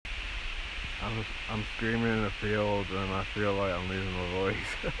I'm screaming in the field and I feel like I'm losing my voice.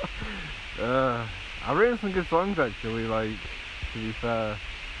 I've written some good songs actually. Like, to be fair,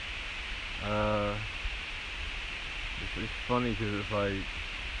 uh, it's funny because it's like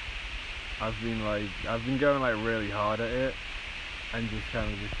I've been going like really hard at it and just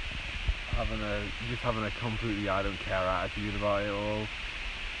kind of just having a completely I don't care attitude about it all.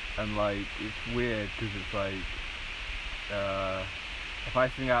 And like it's weird because it's like if I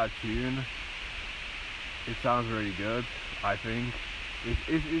sing out of tune, it sounds really good. I think it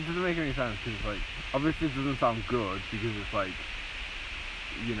doesn't make any sense because it's like obviously it doesn't sound good because it's like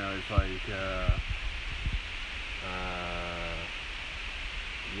it's like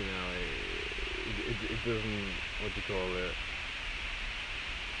it doesn't, what do you call it,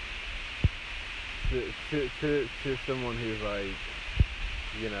 to someone who's like,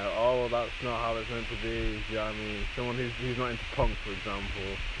 oh well, that's not how it's meant to be. You know what I mean? Someone who's not into punk, for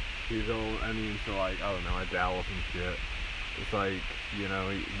example, who's only into like, I don't know, Adele or some shit. It's like,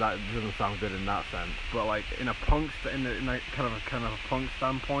 that doesn't sound good in that sense. But like in a in a kind of a punk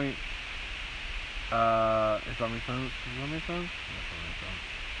standpoint, if that makes sense. Does that make sense? Yes, that makes sense.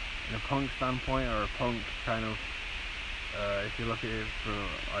 In a punk standpoint or a punk kind of, if you look at it for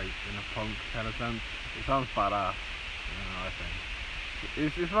like in a punk kind of sense, it sounds badass. I think.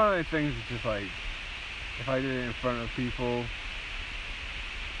 It's one of those things. It's just like if I did it in front of people,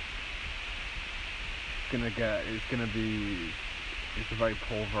 it's a very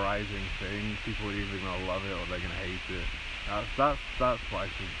pulverizing thing. People are either gonna love it or they're gonna hate it. That's what I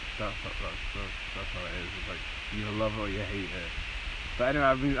think. That's how it is. It's like you either love it or you hate it. But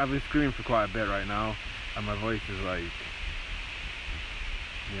anyway, I've been screaming for quite a bit right now, and my voice is like,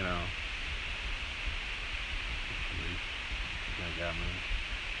 you gonna get me.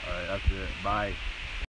 Alright, that's it. Bye.